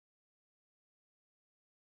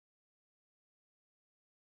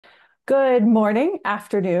Good morning,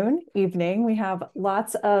 afternoon, evening. We have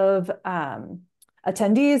lots of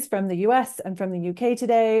attendees from the US and from the UK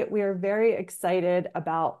today. We are very excited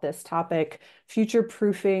about this topic,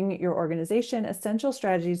 future-proofing your organization, essential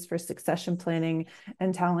strategies for succession planning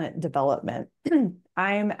and talent development.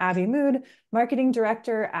 I'm Abby Mood, Marketing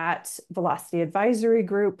Director at Velocity Advisory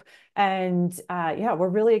Group. And yeah, we're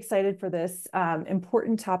really excited for this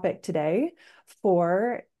important topic today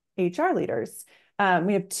for HR leaders.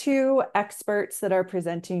 We have two experts that are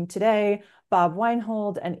presenting today, Bob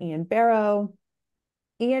Weinhold and Ian Barrow.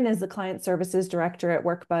 Ian is the Client Services Director at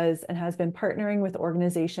WorkBuzz and has been partnering with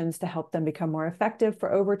organizations to help them become more effective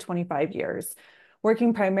for over 25 years.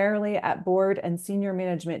 Working primarily at board and senior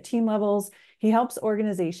management team levels, he helps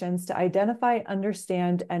organizations to identify,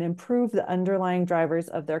 understand, and improve the underlying drivers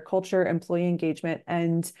of their culture, employee engagement,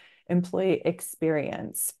 and employee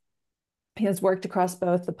experience. He has worked across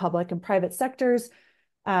both the public and private sectors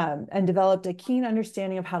and developed a keen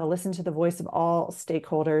understanding of how to listen to the voice of all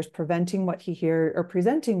stakeholders, presenting what he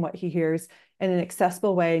hears in an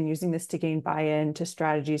accessible way and using this to gain buy-in to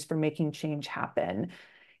strategies for making change happen.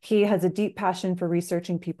 He has a deep passion for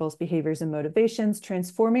researching people's behaviors and motivations,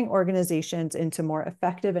 transforming organizations into more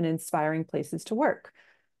effective and inspiring places to work.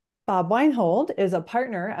 Bob Weinhold is a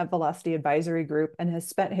partner at Velocity Advisory Group and has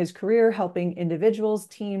spent his career helping individuals,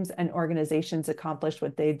 teams, and organizations accomplish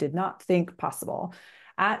what they did not think possible.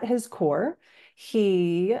 At his core,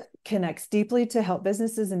 he connects deeply to help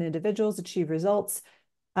businesses and individuals achieve results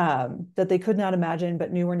that they could not imagine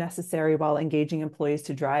but knew were necessary while engaging employees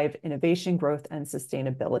to drive innovation, growth, and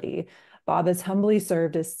sustainability. Bob has humbly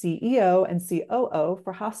served as CEO and COO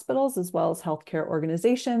for hospitals as well as healthcare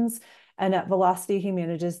organizations. And at Velocity, he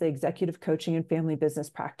manages the executive coaching and family business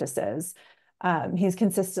practices. He's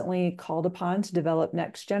consistently called upon to develop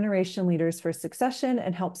next generation leaders for succession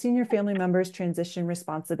and help senior family members transition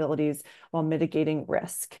responsibilities while mitigating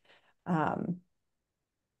risk.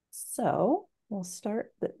 So we'll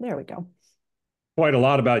start. There we go. Quite a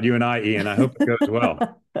lot about you and I, Ian. I hope it goes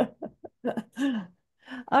well.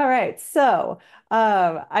 All right, so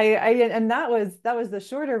and that was the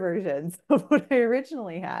shorter version of what I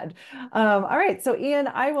originally had. All right, so Ian,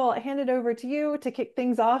 I will hand it over to you to kick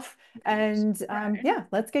things off, and yeah,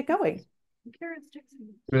 let's get going.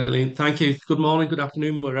 Brilliant. Thank you. Good morning, good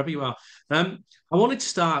afternoon, wherever you are. I wanted to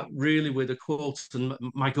start really with a quote, and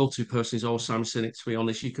my go-to person is always Simon Sinek, to be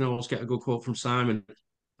honest. You can always get a good quote from Simon.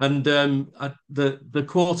 And the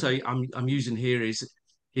quote I'm using here is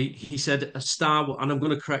he said, a star, and I'm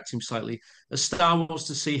going to correct him slightly, a star wants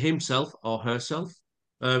to see himself or herself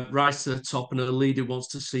rise to the top, and a leader wants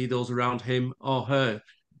to see those around him or her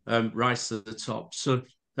rise to the top. So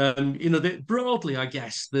broadly, I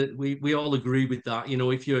guess that we all agree with that.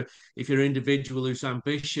 If you're an individual who's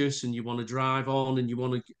ambitious and you want to drive on and you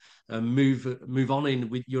want to move on in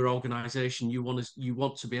with your organisation, you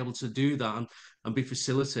want to be able to do that and be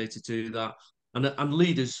facilitated to do that. And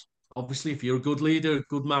leaders, obviously, if you're a good leader, a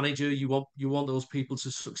good manager, you want those people to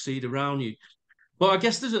succeed around you. But I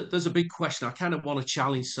guess there's a big question. I kind of want to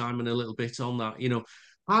challenge Simon a little bit on that.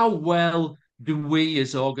 How well do we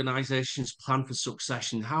as organizations plan for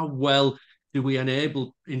succession? How well do we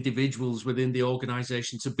enable individuals within the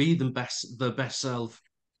organization to be their best self?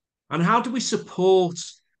 And how do we support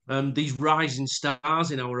these rising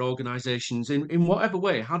stars in our organizations in whatever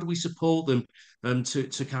way? How do we support them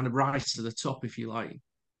to kind of rise to the top, if you like?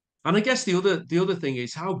 And I guess the other thing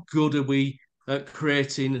is, how good are we at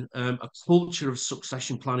creating a culture of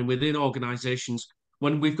succession planning within organizations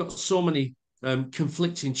when we've got so many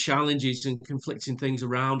conflicting challenges and conflicting things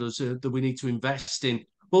around us that we need to invest in,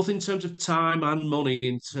 both in terms of time and money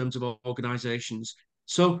in terms of organizations.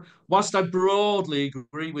 So whilst I broadly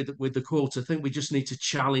agree with the quote, I think we just need to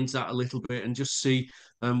challenge that a little bit and just see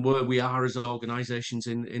where we are as organizations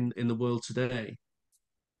in the world today.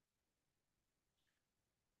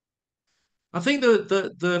 I think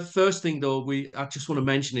the first thing though I just want to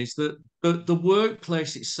mention is that the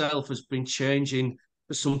workplace itself has been changing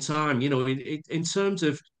for some time. In terms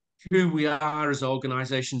of who we are as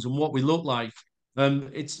organisations and what we look like.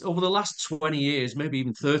 It's over the last 20 years, maybe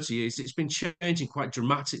even 30 years, it's been changing quite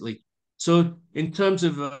dramatically. So in terms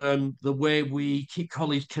of the way we keep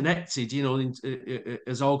colleagues connected,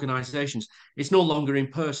 as organisations, it's no longer in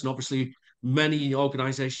person. Obviously, many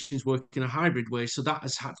organisations work in a hybrid way, so that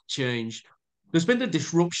has had to change. There's been the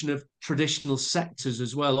disruption of traditional sectors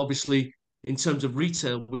as well. Obviously, in terms of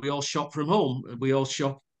retail, we all shop from home. We all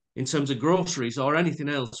shop in terms of groceries or anything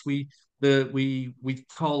else. We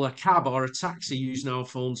call a cab or a taxi using our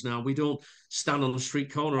phones now. We don't stand on the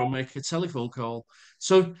street corner or make a telephone call.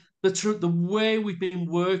 So the way we've been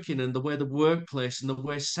working and the way the workplace and the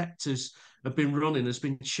way sectors have been running has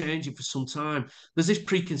been changing for some time. There's this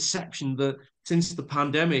preconception that since the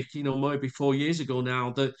pandemic, maybe 4 years ago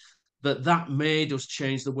now, that made us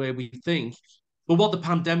change the way we think. But what the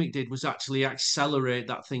pandemic did was actually accelerate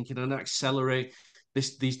that thinking and accelerate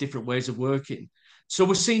these different ways of working. So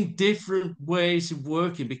we're seeing different ways of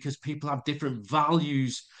working because people have different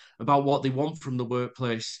values about what they want from the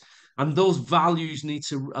workplace. And those values need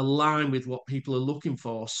to align with what people are looking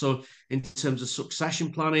for. So, in terms of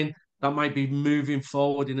succession planning, that might be moving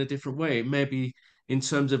forward in a different way. It may be in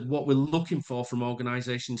terms of what we're looking for from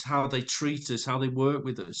organizations, how they treat us, how they work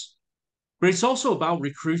with us. But it's also about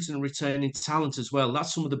recruiting and retaining talent as well.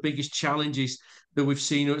 That's some of the biggest challenges that we've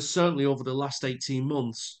seen, certainly over the last 18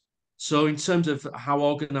 months. So, in terms of how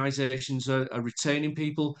organizations are retaining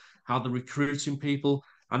people, how they're recruiting people,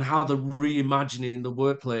 and how they're reimagining the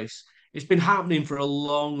workplace, it's been happening for a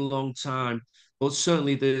long, long time. But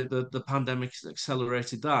certainly the pandemic has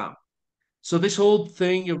accelerated that. So this whole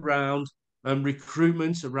thing around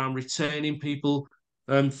recruitment, around retaining people,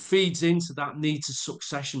 feeds into that need to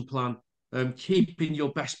succession plan, keeping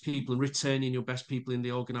your best people and retaining your best people in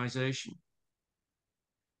the organization.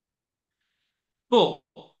 But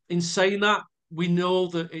in saying that, we know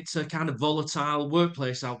that it's a kind of volatile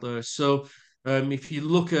workplace out there. So if you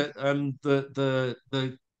look at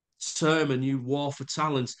the term "a new war for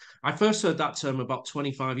talent," I first heard that term about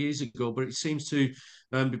 25 years ago, but it seems to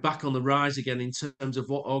be back on the rise again in terms of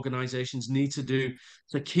what organisations need to do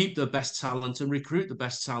to keep the best talent and recruit the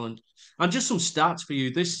best talent. And just some stats for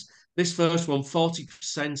you: this first one,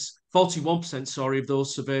 40%, 41%, sorry, of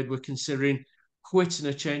those surveyed were considering quitting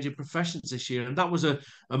or changing professions this year. And that was a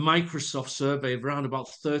Microsoft survey of around about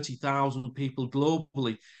 30,000 people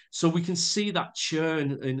globally. So we can see that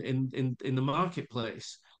churn in the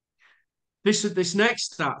marketplace. This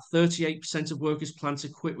next stat, 38% of workers plan to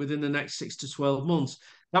quit within the next 6 to 12 months.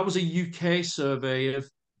 That was a UK survey of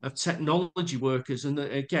technology workers. And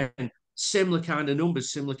again, similar kind of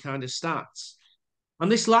numbers, similar kind of stats.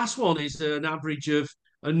 And this last one is an average of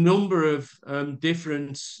a number of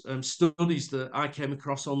different studies that I came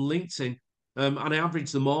across on LinkedIn, and I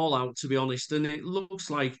averaged them all out, to be honest. And it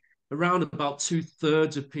looks like around about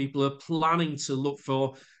 2/3 of people are planning to look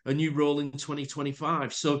for a new role in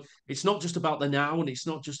 2025. So it's not just about the now, and it's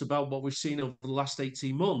not just about what we've seen over the last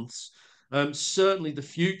 18 months. Certainly, the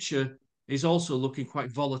future is also looking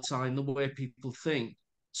quite volatile in the way people think.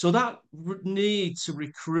 So that need to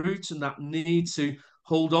recruit and that need to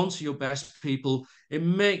hold on to your best people, it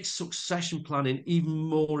makes succession planning even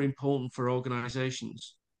more important for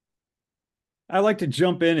organizations. I like to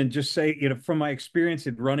jump in and just say, from my experience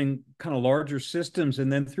in running kind of larger systems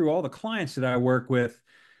and then through all the clients that I work with,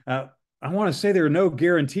 I want to say there are no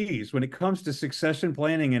guarantees when it comes to succession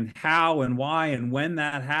planning and how and why and when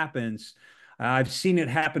that happens. I've seen it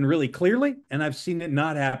happen really clearly, and I've seen it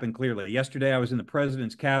not happen clearly. Yesterday, I was in the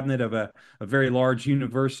president's cabinet of a very large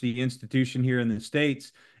university institution here in the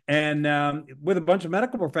States, and with a bunch of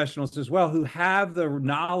medical professionals as well who have the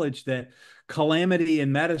knowledge that calamity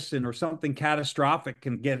in medicine or something catastrophic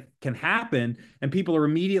can happen, and people are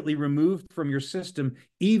immediately removed from your system,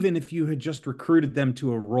 even if you had just recruited them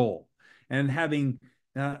to a role. And having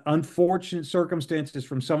unfortunate circumstances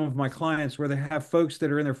from some of my clients where they have folks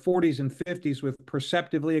that are in their 40s and 50s with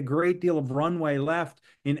perceptively a great deal of runway left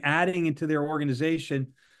in adding into their organization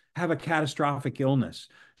have a catastrophic illness.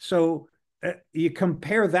 So you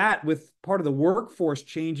compare that with part of the workforce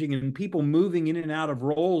changing and people moving in and out of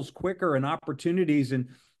roles quicker and opportunities. And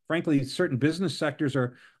frankly, certain business sectors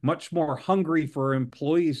are much more hungry for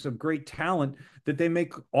employees of great talent that they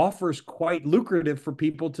make offers quite lucrative for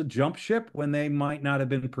people to jump ship when they might not have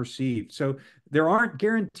been perceived. So there aren't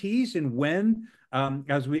guarantees in when,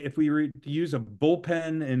 if we use a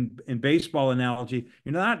bullpen in baseball analogy,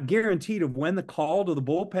 you're not guaranteed of when the call to the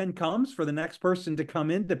bullpen comes for the next person to come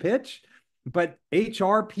in to pitch. But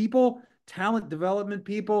HR people, talent development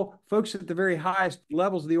people, folks at the very highest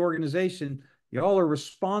levels of the organization, y'all are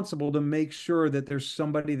responsible to make sure that there's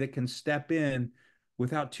somebody that can step in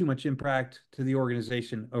without too much impact to the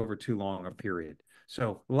organization over too long a period.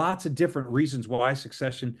 So lots of different reasons why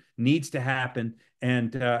succession needs to happen,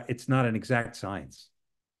 and it's not an exact science.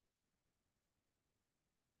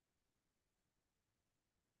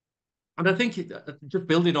 And I think just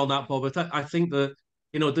building on that, Bob, I think that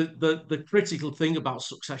the critical thing about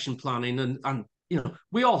succession planning, and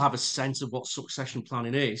we all have a sense of what succession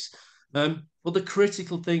planning is, but the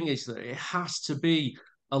critical thing is that it has to be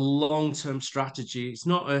a long-term strategy. It's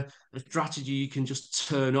not a strategy you can just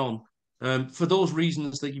turn on. For those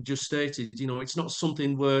reasons that you've just stated, it's not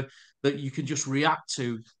something that you can just react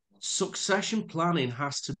to. succession planning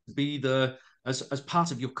has to be the as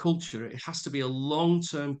part of your culture. It has to be a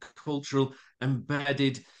long-term cultural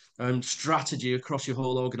embedded strategy across your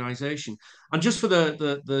whole organization. And just for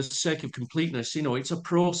the sake of completeness, it's a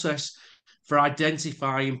process for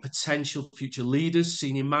identifying potential future leaders,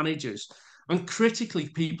 senior managers, and critically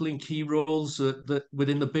people in key roles that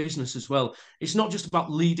within the business as well. It's not just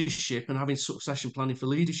about leadership and having succession planning for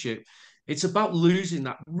leadership. It's about losing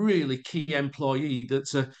that really key employee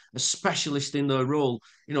that's a specialist in their role.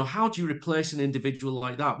 How do you replace an individual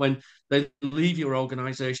like that when they leave your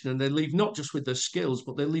organization, and they leave not just with their skills,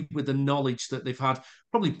 but they leave with the knowledge that they've had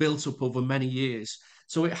probably built up over many years?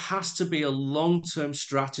 So it has to be a long-term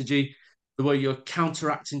strategy, the way you're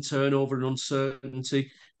counteracting turnover and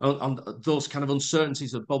uncertainty, on those kind of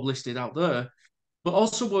uncertainties that Bob listed out there, but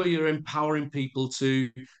also where you're empowering people to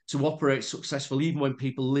operate successfully even when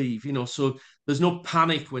people leave. So there's no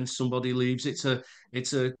panic when somebody leaves. It's a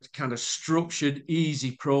kind of structured,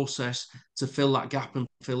 easy process to fill that gap and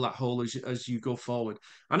fill that hole as you go forward.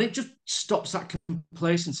 And it just stops that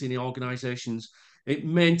complacency in the organizations. It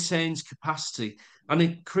maintains capacity, and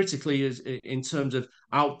it critically is in terms of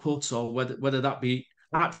outputs, or whether that be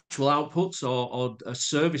actual outputs or a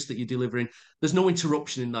service that you're delivering. There's no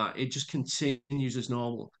interruption in that. It just continues as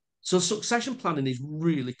normal. So succession planning is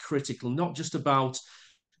really critical, not just about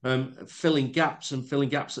filling gaps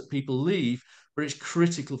that people leave, but it's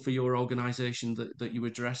critical for your organization that you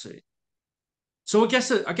address it. So I guess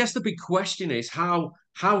the big question is how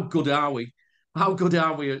good are we? How good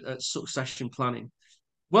are we at succession planning?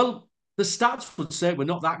 Well, the stats would say we're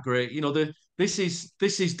not that great. This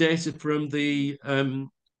is data from the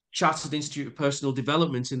Chartered Institute of Personal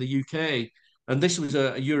Development in the UK, and this was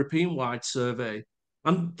a European-wide survey.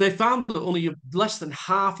 And they found that only less than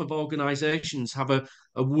half of organisations have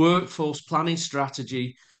a workforce planning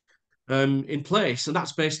strategy in place, and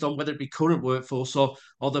that's based on whether it be current workforce or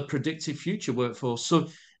the predictive future workforce. So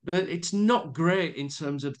it's not great in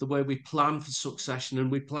terms of the way we plan for succession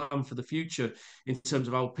and we plan for the future in terms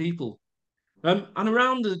of our people. And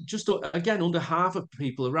around just again under half of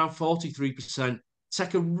people, around 43%,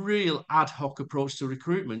 take a real ad hoc approach to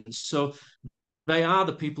recruitment. So they are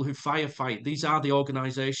the people who firefight. These are the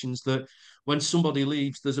organisations that when somebody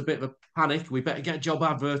leaves, there's a bit of a panic. We better get a job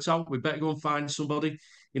advert out. We better go and find somebody.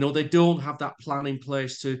 They don't have that plan in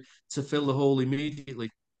place to fill the hole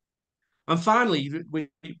immediately. And finally,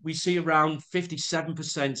 we see around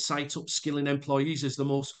 57% cite upskilling employees as the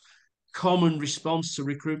most common response to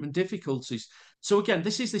recruitment difficulties. So again,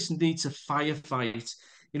 this is this need to firefight.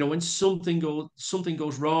 When something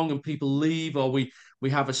goes wrong and people leave, or we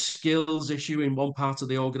have a skills issue in one part of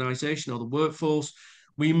the organisation or the workforce,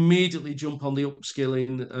 we immediately jump on the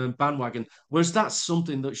upskilling bandwagon. Whereas that's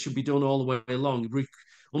something that should be done all the way along.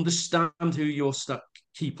 Understand who your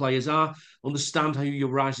key players are, understand who your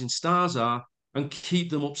rising stars are, and keep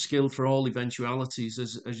them upskilled for all eventualities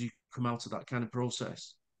as you come out of that kind of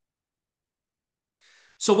process.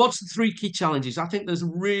 So what's the three key challenges? I think there's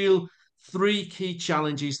real three key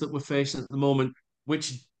challenges that we're facing at the moment,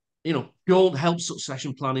 which don't help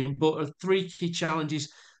succession planning, but are three key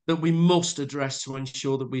challenges that we must address to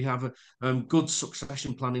ensure that we have a good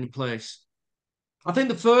succession planning in place. I think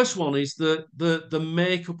the first one is the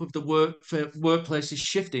makeup of the workplace is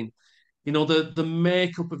shifting. The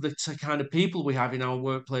makeup of the kind of people we have in our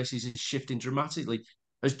workplaces is shifting dramatically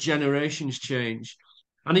as generations change.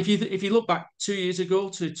 And if you look back 2 years ago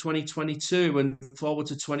to 2022 and forward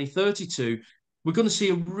to 2032, we're going to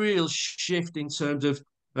see a real shift in terms of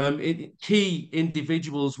key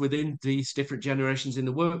individuals within these different generations in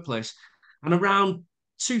the workplace. And around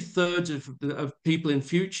 2/3 of people in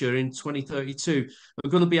future in 2032 are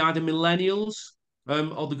going to be either millennials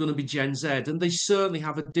or they're going to be Gen Z, and they certainly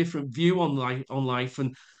have a different view on life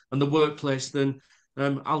and the workplace than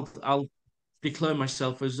I'll declare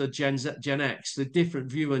myself as a Gen X. A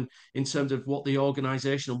different view in terms of what the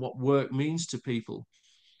organisation and what work means to people.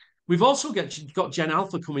 We've also got Gen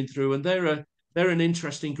Alpha coming through, and they're an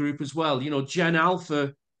interesting group as well. Gen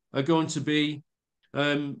Alpha are going to be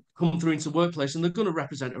come through into the workplace, and they're going to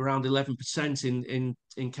represent around 11%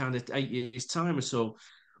 in kind of 8 years' time or so.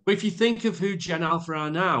 But if you think of who Gen Alpha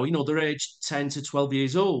are now, they're aged 10 to 12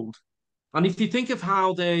 years old. And if you think of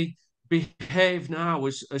how they behave now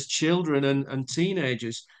as children and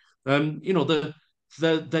teenagers, they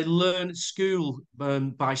learn at school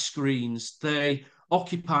by screens. They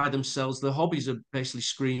occupy themselves. Their hobbies are basically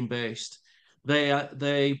screen based.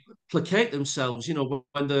 They placate themselves.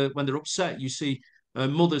 When they're upset, you see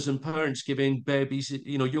mothers and parents giving babies,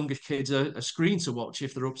 younger kids a screen to watch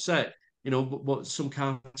if they're upset. What some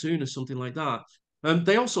cartoon or something like that.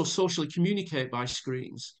 They also socially communicate by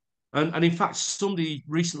screens. And in fact, somebody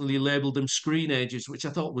recently labeled them screen ages, which I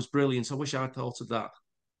thought was brilliant. I wish I'd thought of that.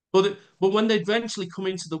 But when they eventually come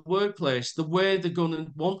into the workplace, the way they're going to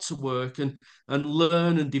want to work and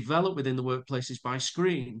learn and develop within the workplace is by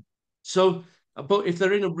screen. So, but if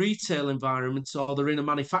they're in a retail environment or they're in a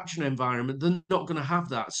manufacturing environment, they're not going to have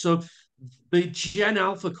that. So the Gen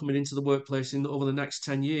Alpha coming into the workplace over the next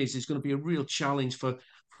 10 years is going to be a real challenge for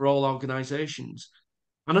all organizations.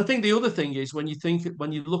 And I think the other thing is when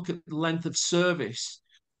you look at the length of service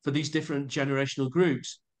for these different generational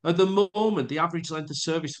groups, at the moment, the average length of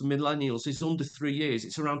service for millennials is under 3 years.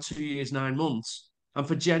 It's around 2 years, 9 months. And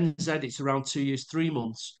for Gen Z, it's around 2 years, 3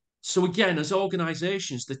 months. So again, as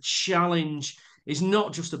organizations, the challenge is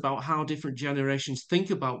not just about how different generations think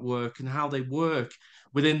about work and how they work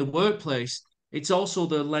within the workplace. It's also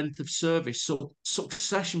the length of service. So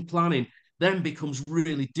succession planning then becomes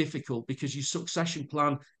really difficult because you succession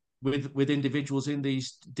plan with individuals in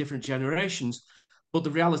these different generations. But the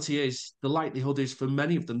reality is, the likelihood is for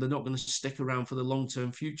many of them, they're not going to stick around for the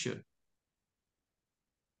long-term future.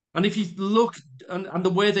 And if you look, and the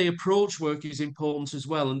way they approach work is important as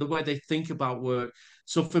well, and the way they think about work.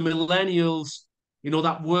 So for millennials,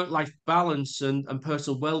 that work-life balance and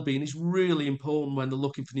personal well-being is really important when they're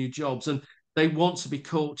looking for new jobs, and they want to be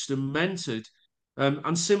coached and mentored.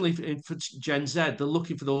 And similarly for Gen Z, they're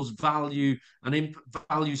looking for those values and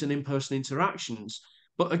in-person interactions.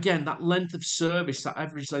 But again, that length of service, that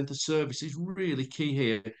average length of service is really key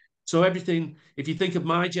here. So everything, if you think of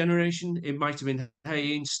my generation, it might have been, hey,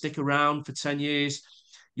 Ian, stick around for 10 years,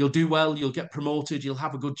 you'll do well, you'll get promoted, you'll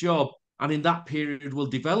have a good job. And in that period, we'll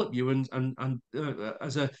develop you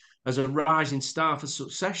as a rising star for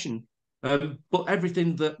succession. But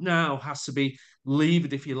everything that now has to be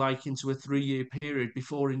levered, if you like, into a 3 year period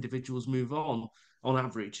before individuals move on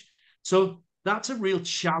average. So that's a real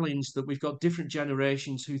challenge that we've got different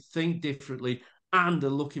generations who think differently and are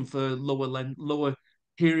looking for lower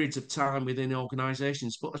periods of time within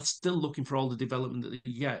organizations, but are still looking for all the development that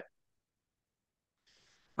you get.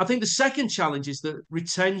 I think the second challenge is that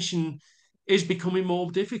retention is becoming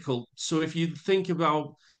more difficult. So if you think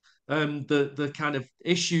about the kind of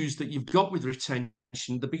issues that you've got with retention,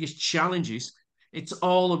 the biggest challenges, it's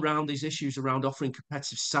all around these issues around offering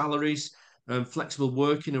competitive salaries, flexible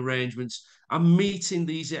working arrangements, and meeting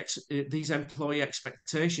these employee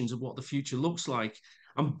expectations of what the future looks like,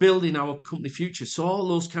 and building our company future. So all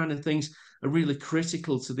those kind of things are really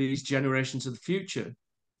critical to these generations of the future.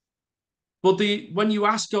 But when you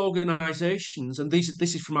ask organisations, and this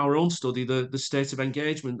is from our own study, the state of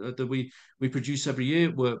engagement that we produce every year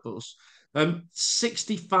at Workbus,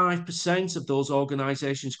 65% of those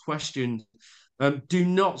organisations questioned do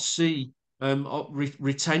not see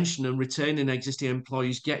retention and retaining existing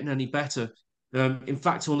employees getting any better. In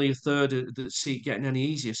fact, only a third that see it getting any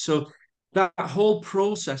easier. So that whole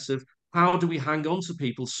process of how do we hang on to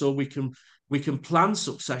people so we can plan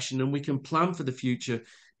succession and we can plan for the future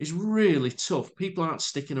is really tough. People aren't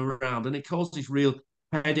sticking around, and it causes real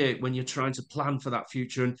headache when you're trying to plan for that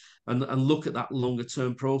future and look at that longer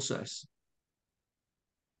term process.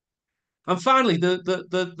 And finally,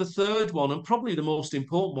 the third one, and probably the most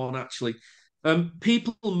important one, actually,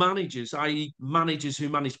 people managers, i.e., managers who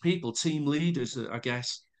manage people, team leaders, I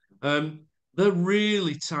guess, they're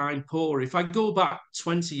really time poor. If I go back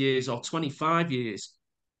 20 years or 25 years,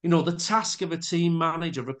 the task of a team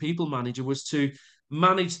manager, of a people manager, was to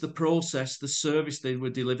manage the process, the service they were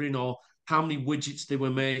delivering, or how many widgets they were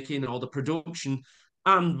making, or the production,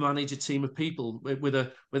 and manage a team of people with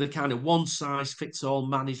a kind of one size fits all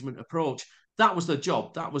management approach. That was their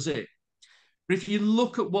job. That was it. But if you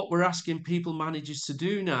look at what we're asking people managers to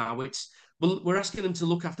do now, we're asking them to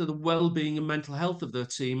look after the well-being and mental health of their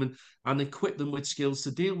team and equip them with skills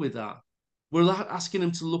to deal with that. We're asking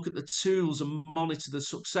them to look at the tools and monitor the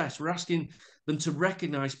success. We're asking them to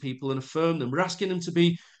recognize people and affirm them. We're asking them to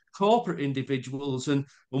be corporate individuals and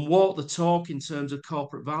walk the talk in terms of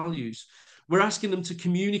corporate values. We're asking them to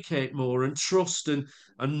communicate more and trust and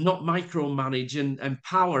not micromanage and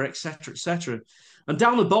empower, etc., etc. And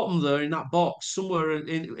down the bottom there in that box, somewhere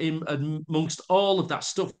in amongst all of that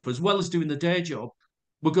stuff, as well as doing the day job,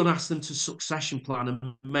 we're going to ask them to succession plan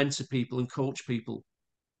and mentor people and coach people.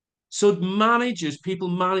 So people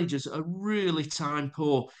managers are really time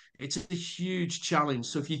poor. It's a huge challenge.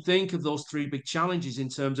 So if you think of those three big challenges in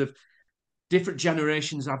terms of different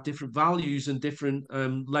generations have different values and different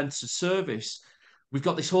lengths of service, we've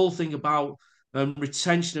got this whole thing about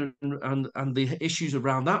retention and the issues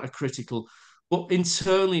around that are critical. But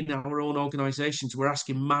internally in our own organisations, we're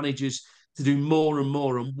asking managers to do more and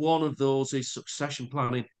more. And one of those is succession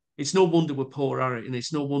planning. It's no wonder we're poor at it, and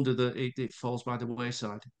it's no wonder that it falls by the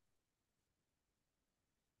wayside.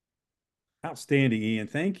 Outstanding, Ian.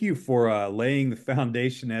 Thank you for laying the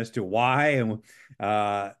foundation as to why and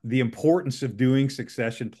the importance of doing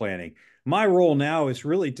succession planning. My role now is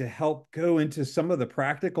really to help go into some of the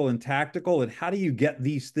practical and tactical and how do you get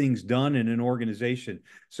these things done in an organization.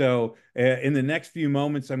 So, in the next few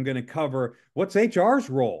moments, I'm going to cover what's HR's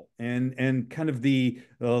role and kind of the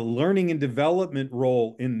learning and development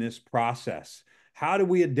role in this process. How do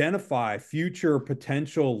we identify future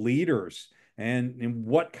potential leaders? And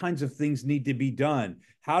what kinds of things need to be done?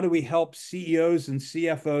 How do we help CEOs and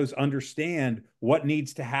CFOs understand what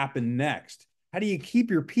needs to happen next? How do you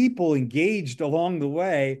keep your people engaged along the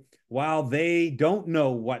way while they don't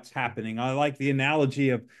know what's happening? I like the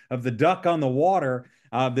analogy of the duck on the water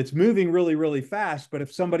that's moving really, really fast. But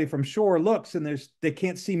if somebody from shore looks and they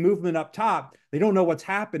can't see movement up top, they don't know what's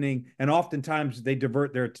happening. And oftentimes they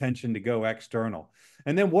divert their attention to go external.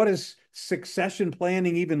 And then what does succession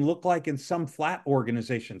planning even look like in some flat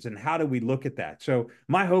organizations? And how do we look at that? So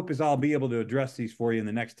my hope is I'll be able to address these for you in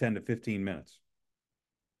the next 10 to 15 minutes.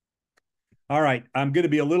 All right, I'm going to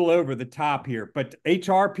be a little over the top here, but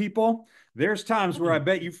HR people, there's times where I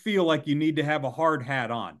bet you feel like you need to have a hard hat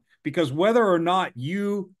on because whether or not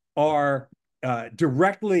you are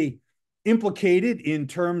directly implicated in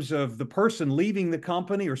terms of the person leaving the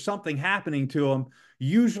company or something happening to them,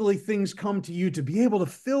 usually things come to you to be able to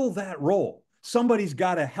fill that role. Somebody's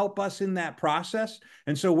got to help us in that process.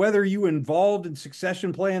 And so whether you're involved in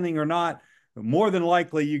succession planning or not, more than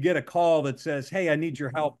likely you get a call that says, hey, I need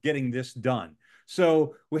your help getting this done.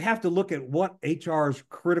 So we have to look at what HR's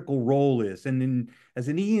critical role is. And as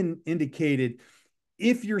an Ian indicated,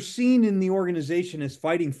 if you're seen in the organization as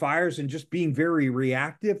fighting fires and just being very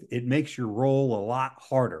reactive, it makes your role a lot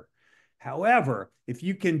harder. However, if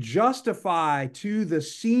you can justify to the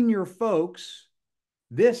senior folks,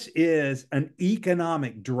 this is an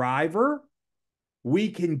economic driver, we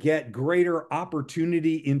can get greater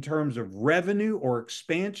opportunity in terms of revenue or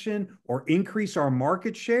expansion or increase our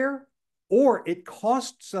market share, or it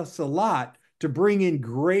costs us a lot to bring in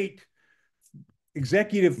great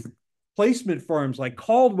executive placement firms like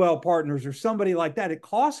Caldwell Partners or somebody like that. It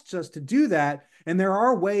costs us to do that. And there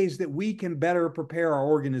are ways that we can better prepare our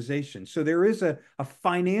organization. So there is a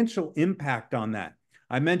financial impact on that.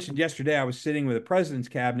 I mentioned yesterday, I was sitting with the president's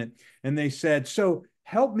cabinet and they said, so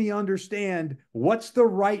help me understand what's the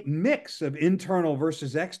right mix of internal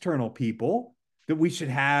versus external people that we should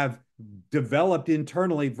have developed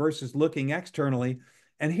internally versus looking externally.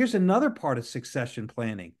 And here's another part of succession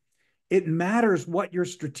planning. It matters what your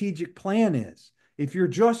strategic plan is. If you're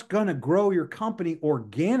just going to grow your company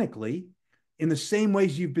organically in the same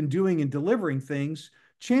ways you've been doing and delivering things,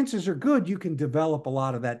 chances are good you can develop a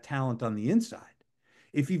lot of that talent on the inside.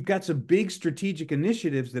 If you've got some big strategic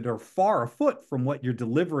initiatives that are far afoot from what you're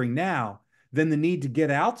delivering now, then the need to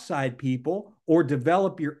get outside people or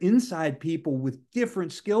develop your inside people with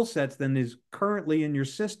different skill sets than is currently in your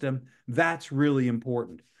system, that's really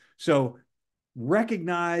important. So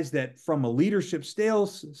recognize that from a leadership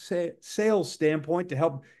sales standpoint, to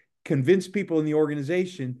help convince people in the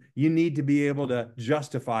organization, you need to be able to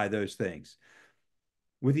justify those things.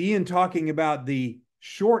 With Ian talking about the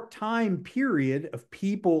short time period of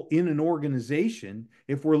people in an organization,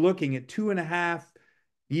 if we're looking at 2.5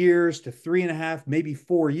 years to 3.5, maybe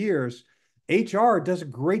 4 years, HR does a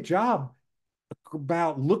great job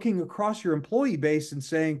about looking across your employee base and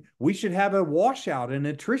saying, we should have a washout, an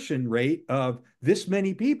attrition rate of this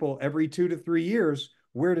many people every 2 to 3 years.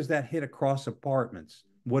 Where does that hit across departments?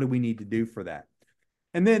 What do we need to do for that?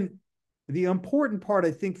 And then the important part,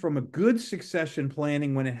 I think, from a good succession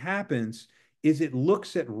planning when it happens is it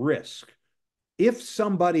looks at risk. If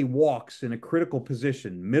somebody walks in a critical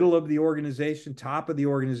position, middle of the organization, top of the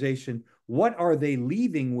organization, what are they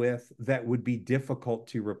leaving with that would be difficult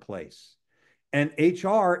to replace? And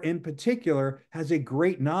HR in particular has a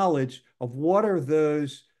great knowledge of what are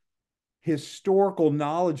those historical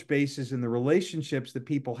knowledge bases and the relationships that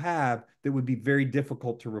people have that would be very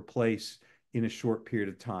difficult to replace in a short period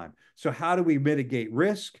of time. So how do we mitigate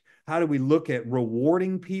risk? How do we look at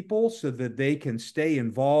rewarding people so that they can stay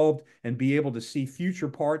involved and be able to see future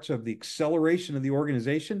parts of the acceleration of the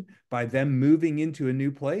organization by them moving into a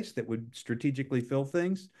new place that would strategically fill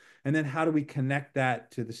things? And then how do we connect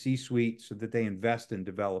that to the C-suite so that they invest and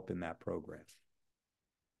develop in that program?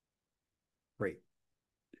 Great.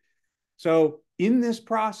 So in this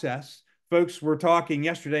process, folks were talking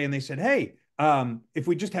yesterday and they said, hey, if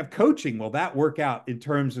we just have coaching, will that work out in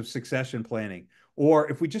terms of succession planning? Or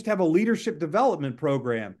if we just have a leadership development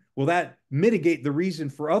program, will that mitigate the reason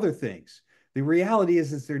for other things? The reality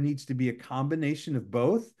is there needs to be a combination of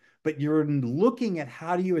both, but you're looking at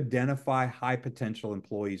how do you identify high potential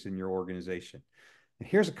employees in your organization. And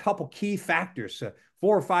here's a couple key factors, 4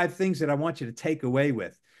 or 5 things that I want you to take away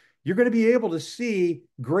with. You're going to be able to see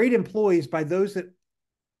great employees by those that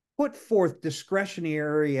put forth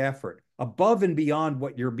discretionary effort above and beyond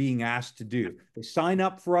what you're being asked to do. They sign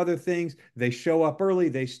up for other things, they show up early,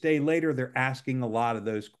 they stay later, they're asking a lot of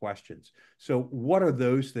those questions. So what are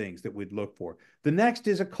those things that we'd look for? The next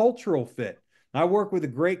is a cultural fit. I work with a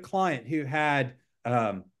great client who had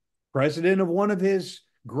president of one of his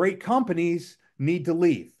great companies need to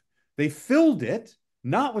leave. They filled it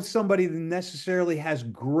not with somebody that necessarily has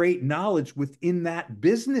great knowledge within that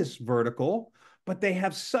business vertical, but they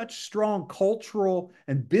have such strong cultural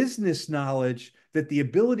and business knowledge that the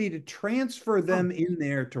ability to transfer them in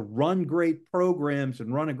there to run great programs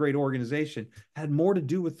and run a great organization had more to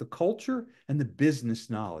do with the culture and the business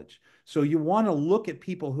knowledge. So you want to look at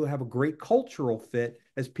people who have a great cultural fit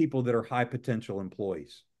as people that are high potential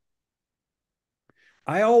employees.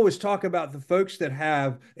 I always talk about the folks that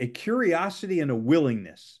have a curiosity and a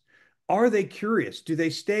willingness. Are they curious? Do they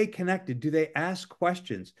stay connected? Do they ask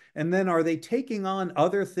questions? And then are they taking on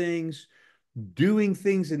other things, doing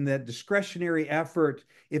things in that discretionary effort?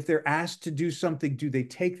 If they're asked to do something, do they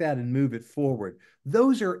take that and move it forward?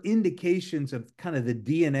 Those are indications of kind of the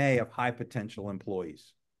DNA of high potential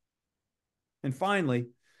employees. And finally,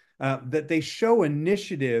 that they show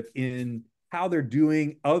initiative in how they're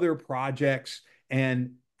doing other projects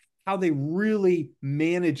and how they really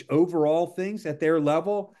manage overall things at their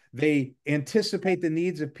level. They anticipate the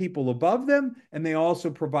needs of people above them, and they also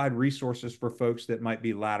provide resources for folks that might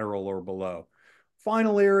be lateral or below.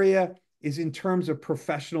 Final area is in terms of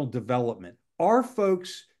professional development. Are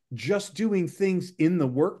folks just doing things in the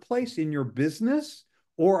workplace, in your business,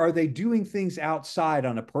 or are they doing things outside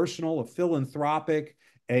on a personal, a philanthropic,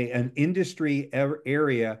 an industry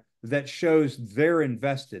area that shows they're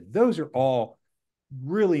invested? Those are all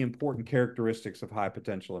really important characteristics of high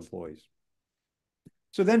potential employees.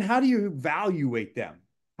 So then how do you evaluate them?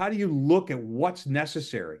 How do you look at what's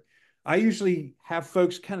necessary? I usually have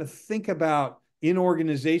folks kind of think about in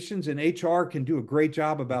organizations, and HR can do a great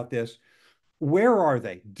job about this. Where are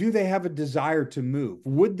they? Do they have a desire to move?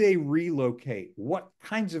 Would they relocate? What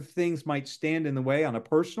kinds of things might stand in the way on a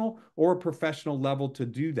personal or a professional level to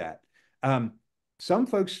do that? Some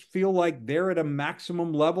folks feel like they're at a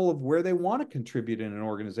maximum level of where they want to contribute in an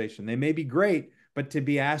organization. They may be great, but to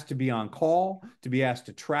be asked to be on call, to be asked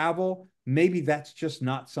to travel, maybe that's just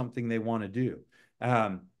not something they want to do.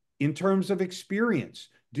 In terms of experience,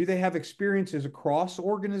 do they have experiences across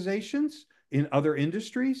organizations in other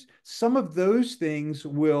industries? Some of those things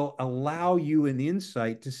will allow you an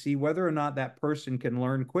insight to see whether or not that person can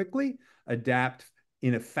learn quickly, adapt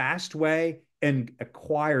in a fast way, and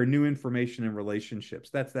acquire new information and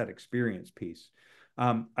relationships. That's that experience piece.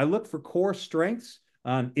 I look for core strengths.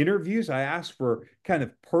 On interviews, I ask for kind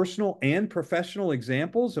of personal and professional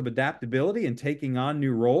examples of adaptability and taking on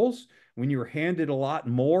new roles. When you're handed a lot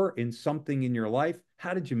more in something in your life,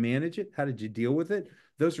 how did you manage it? How did you deal with it?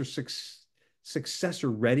 Those are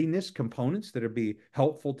successor readiness components that would be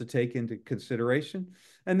helpful to take into consideration.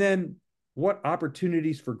 And then what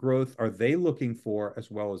opportunities for growth are they looking for, as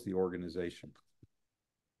well as the organization?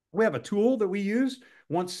 We have a tool that we use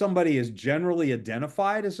once somebody is generally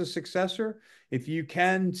identified as a successor. If you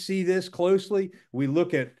can see this closely, we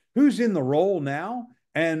look at who's in the role now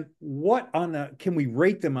and what can we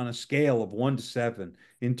rate them on a scale of 1 to 7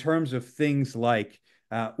 in terms of things like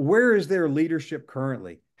where is their leadership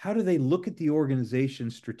currently? How do they look at the organization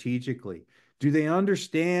strategically? Do they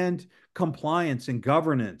understand compliance and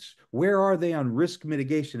governance? Where are they on risk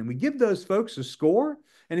mitigation? And we give those folks a score.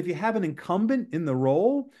 And if you have an incumbent in the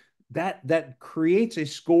role, that creates a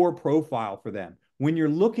score profile for them. When you're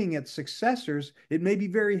looking at successors, it may be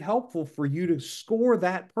very helpful for you to score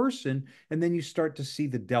that person, and then you start to see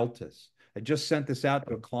the deltas. I just sent this out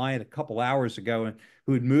to a client a couple hours ago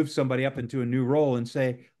who had moved somebody up into a new role and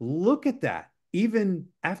say, look at that. Even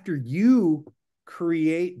after you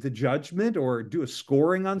create the judgment or do a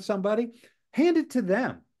scoring on somebody, hand it to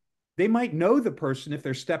them. They might know the person if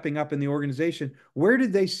they're stepping up in the organization. Where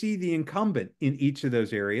did they see the incumbent in each of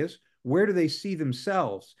those areas? Where do they see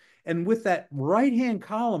themselves? And with that right-hand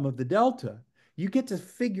column of the delta, you get to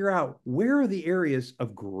figure out where are the areas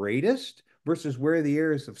of greatest versus where are the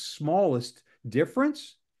areas of smallest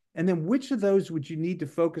difference. And then which of those would you need to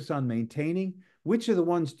focus on maintaining? Which of the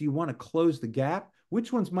ones do you want to close the gap?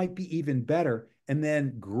 Which ones might be even better? And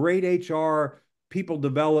then great HR, people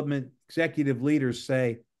development, executive leaders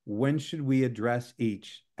say, when should we address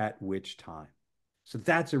each at which time? So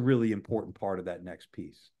that's a really important part of that next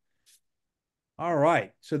piece. All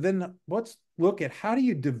right. So then let's look at how do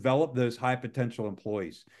you develop those high potential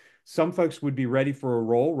employees? Some folks would be ready for a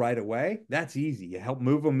role right away. That's easy. You help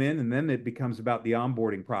move them in, and then it becomes about the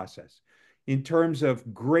onboarding process. In terms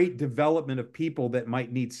of great development of people that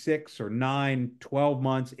might need 6 or 9, 12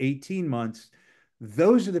 months, 18 months,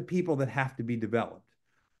 those are the people that have to be developed.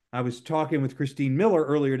 I was talking with Christine Miller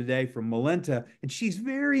earlier today from Malenta, and she's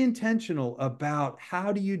very intentional about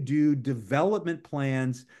how do you do development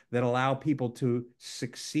plans that allow people to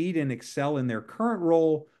succeed and excel in their current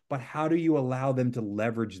role, but how do you allow them to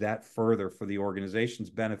leverage that further for the organization's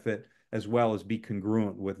benefit as well as be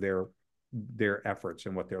congruent with their efforts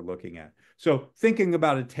and what they're looking at. So thinking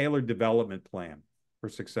about a tailored development plan for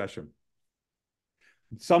succession.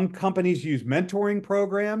 Some companies use mentoring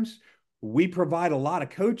programs. We provide a lot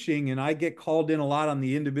of coaching, and I get called in a lot on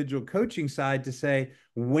the individual coaching side to say,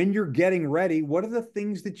 when you're getting ready, what are the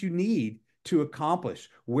things that you need to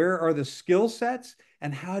accomplish? Where are the skill sets?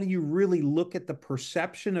 And how do you really look at the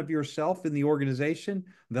perception of yourself in the organization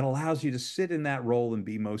that allows you to sit in that role and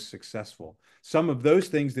be most successful? Some of those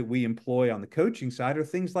things that we employ on the coaching side are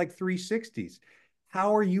things like 360s.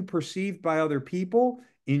 How are you perceived by other people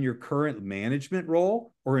in your current management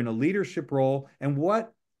role or in a leadership role? And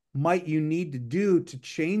what might you need to do to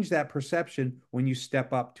change that perception when you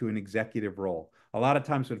step up to an executive role? A lot of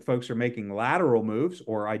times when folks are making lateral moves,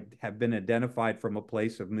 or I have been identified from a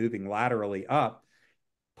place of moving laterally up,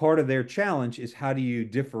 part of their challenge is how do you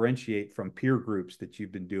differentiate from peer groups that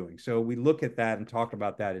you've been doing? So we look at that and talk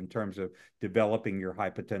about that in terms of developing your high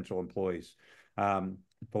potential employees.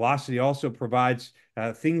 Velocity also provides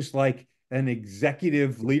things like an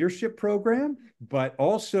executive leadership program, but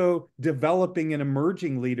also developing an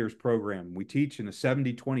emerging leaders program. We teach in a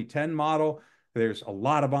 70-20-10 model. There's a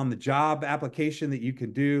lot of on-the-job application that you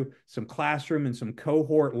can do, some classroom and some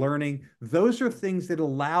cohort learning. Those are things that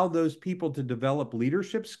allow those people to develop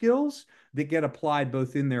leadership skills that get applied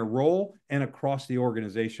both in their role and across the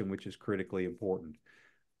organization, which is critically important.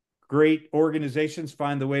 Great organizations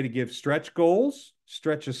find the way to give stretch goals,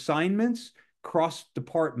 stretch assignments,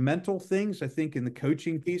 cross-departmental things. I think in the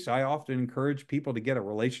coaching piece, I often encourage people to get a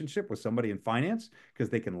relationship with somebody in finance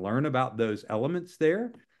because they can learn about those elements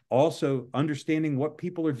there. Also, understanding what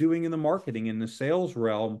people are doing in the marketing and the sales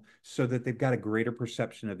realm so that they've got a greater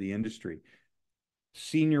perception of the industry.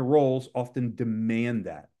 Senior roles often demand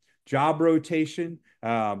that. Job rotation.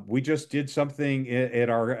 We just did something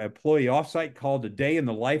at our employee offsite called A Day in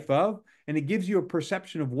the Life of, and it gives you a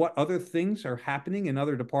perception of what other things are happening in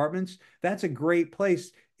other departments. That's a great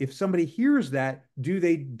place. If somebody hears that, do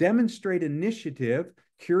they demonstrate initiative,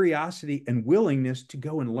 curiosity, and willingness to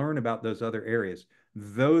go and learn about those other areas?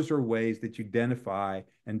 Those are ways that you identify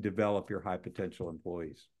and develop your high potential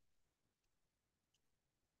employees.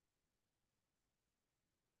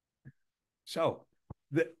 So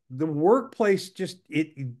the workplace just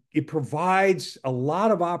it provides a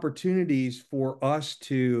lot of opportunities for us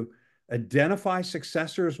to identify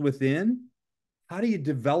successors within. How do you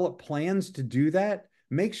develop plans to do that?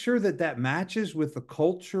 Make sure that that matches with the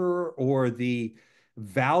culture or the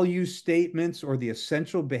value statements or the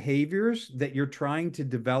essential behaviors that you're trying to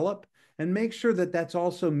develop, and make sure that that's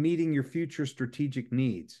also meeting your future strategic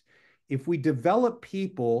needs. If we develop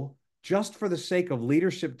people just for the sake of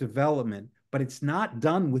leadership development, but it's not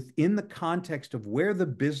done within the context of where the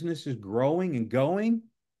business is growing and going,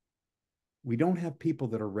 we don't have people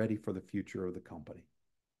that are ready for the future of the company.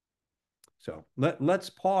 So let's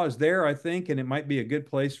pause there, I think, and it might be a good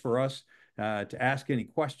place for us to ask any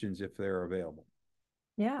questions if they're available.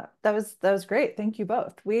 Yeah, that was great. Thank you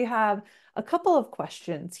both. We have a couple of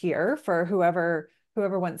questions here for whoever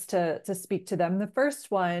wants to speak to them. The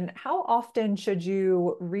first one, how often should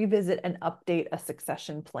you revisit and update a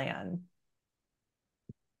succession plan?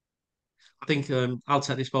 I think I'll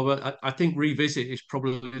take this, Bob. I think revisit is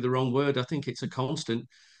probably the wrong word. I think it's a constant.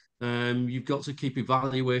 You've got to keep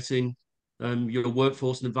evaluating your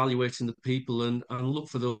workforce and evaluating the people and look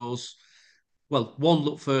for those. Well, one,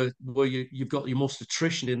 look for where you've got your most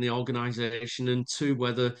attrition in the organization, and two,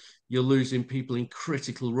 whether you're losing people in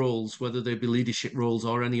critical roles, whether they be leadership roles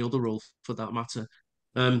or any other role for that matter.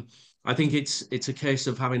 I think it's a case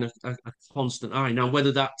of having a constant eye. Now,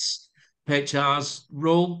 whether that's HR's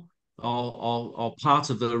role or part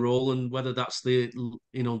of their role, and whether that's the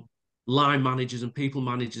line managers and people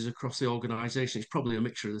managers across the organization, it's probably a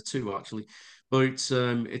mixture of the two actually, but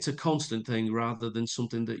it's a constant thing rather than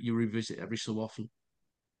something that you revisit every so often.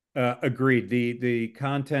 Agreed. The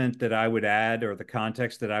content that I would add, or the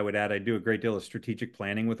context that I would add, I do a great deal of strategic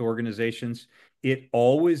planning with organizations. It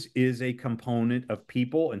always is a component of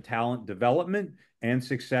people and talent development and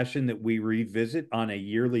succession that we revisit on a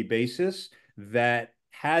yearly basis. that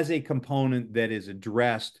has a component that is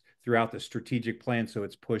addressed throughout the strategic plan so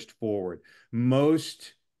it's pushed forward.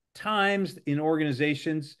 Most times in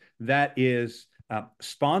organizations, that is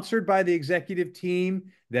sponsored by the executive team,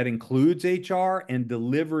 that includes HR, and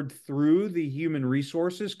delivered through the human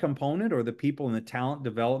resources component or the people and the talent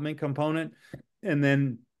development component. And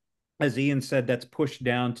then, as Ian said, that's pushed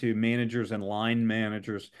down to managers and line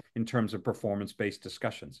managers in terms of performance-based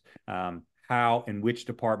discussions. How and which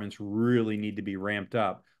departments really need to be ramped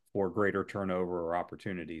up for greater turnover or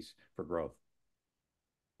opportunities for growth.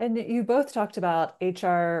 And you both talked about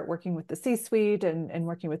HR working with the C-suite and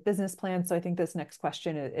working with business plans. So I think this next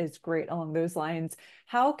question is great along those lines.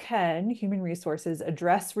 How can human resources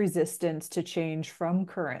address resistance to change from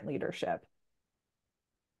current leadership?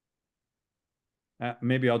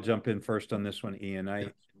 Maybe I'll jump in first on this one, Ian.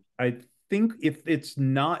 I think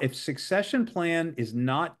if succession plan is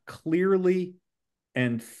not clearly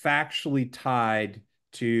and factually tied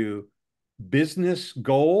to business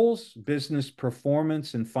goals, business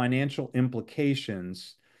performance, and financial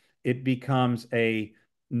implications, it becomes a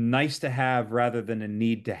nice to have rather than a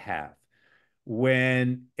need to have.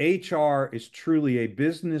 When HR is truly a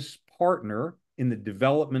business partner in the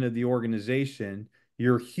development of the organization,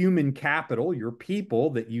 your human capital, your people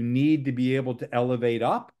that you need to be able to elevate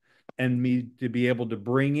up and to be able to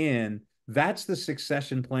bring in, that's the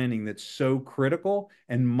succession planning that's so critical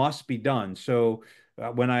and must be done. So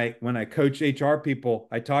when I coach HR people,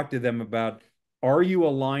 I talk to them about, are you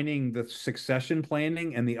aligning the succession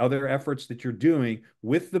planning and the other efforts that you're doing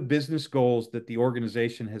with the business goals that the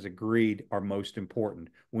organization has agreed are most important?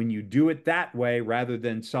 When you do it that way, rather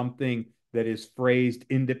than something that is phrased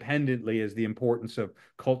independently as the importance of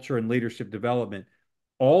culture and leadership development,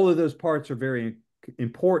 all of those parts are very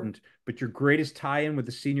important, but your greatest tie-in with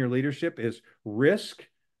the senior leadership is risk,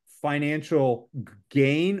 financial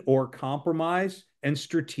gain or compromise, and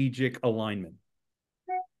strategic alignment.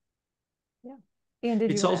 Yeah. And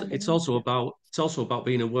did you want to add it's also about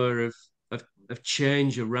being aware of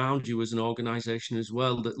change around you as an organization as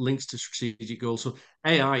well that links to strategic goals. So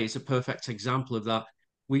AI is a perfect example of that.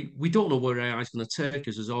 We don't know where AI is going to take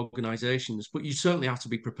us as organizations, but you certainly have to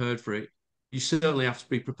be prepared for it. You certainly have to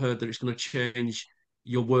be prepared that it's going to change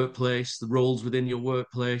your workplace, the roles within your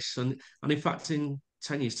workplace, and in fact, in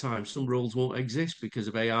 10 years' time, some roles won't exist because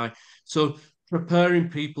of AI. So preparing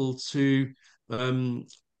people to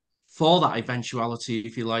for that eventuality,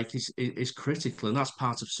 if you like, is critical, and that's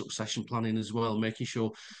part of succession planning as well, making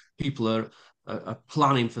sure people are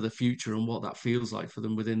planning for the future and what that feels like for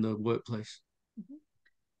them within the workplace.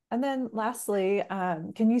 And then lastly,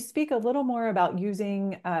 can you speak a little more about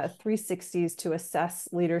using 360s to assess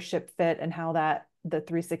leadership fit and how the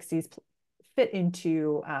 360s fit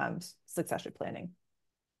into succession planning?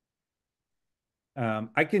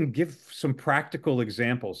 I can give some practical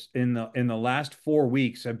examples. In the last 4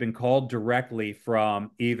 weeks, I've been called directly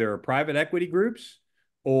from either private equity groups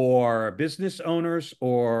or business owners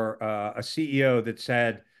or a CEO that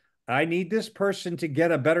said, I need this person to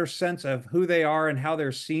get a better sense of who they are and how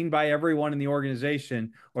they're seen by everyone in the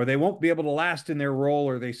organization, or they won't be able to last in their role,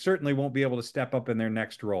 or they certainly won't be able to step up in their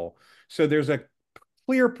next role. So there's a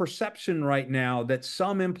clear perception right now that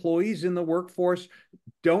some employees in the workforce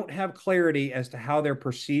don't have clarity as to how they're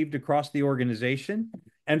perceived across the organization.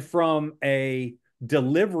 And from a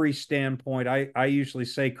delivery standpoint, I usually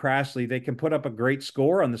say crassly, they can put up a great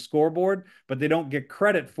score on the scoreboard, but they don't get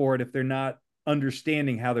credit for it if they're not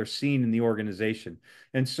understanding how they're seen in the organization.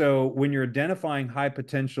 And so when you're identifying high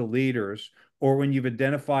potential leaders, or when you've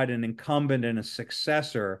identified an incumbent and a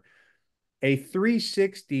successor, a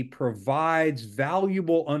 360 provides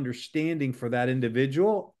valuable understanding for that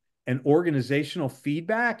individual and organizational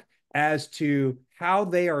feedback as to how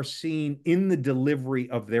they are seen in the delivery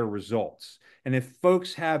of their results. And if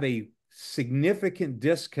folks have a significant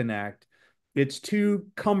disconnect, it's too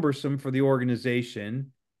cumbersome for the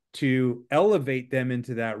organization to elevate them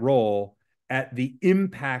into that role at the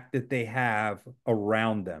impact that they have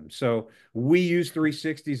around them. So we use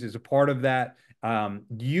 360s as a part of that.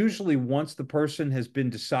 Usually once the person has been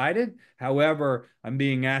decided. However, I'm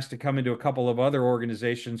being asked to come into a couple of other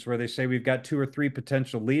organizations where they say we've got 2 or 3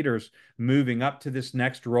 potential leaders moving up to this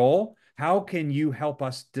next role. How can you help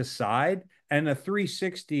us decide? And a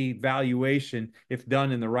 360 valuation, if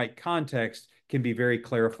done in the right context, can be very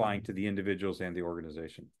clarifying to the individuals and the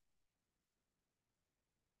organization.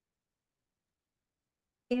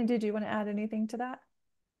 Ian, did you want to add anything to that?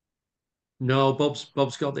 No,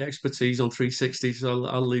 Bob's got the expertise on 360, so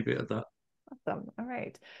I'll leave it at that. Awesome. All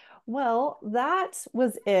right. Well, that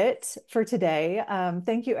was it for today.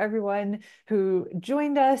 Thank you everyone who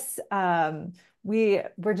joined us. We're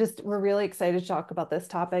really excited to talk about this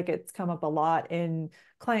topic. It's come up a lot in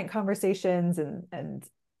client conversations and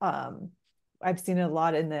um, I've seen it a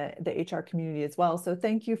lot in the HR community as well. So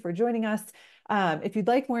thank you for joining us. If you'd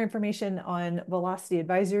like more information on Velocity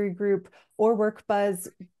Advisory Group or WorkBuzz,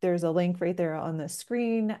 there's a link right there on the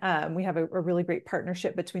screen. We have a really great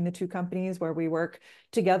partnership between the two companies where we work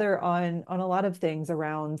together on a lot of things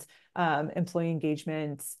around employee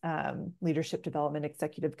engagement, leadership development,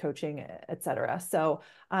 executive coaching, et cetera. So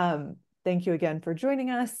thank you again for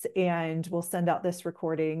joining us, and we'll send out this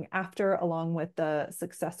recording after, along with the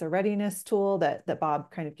successor readiness tool that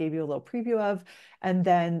Bob kind of gave you a little preview of, and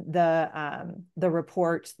then the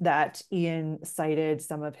report that Ian cited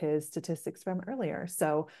some of his statistics from earlier.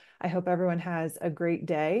 So I hope everyone has a great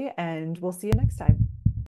day, and we'll see you next time.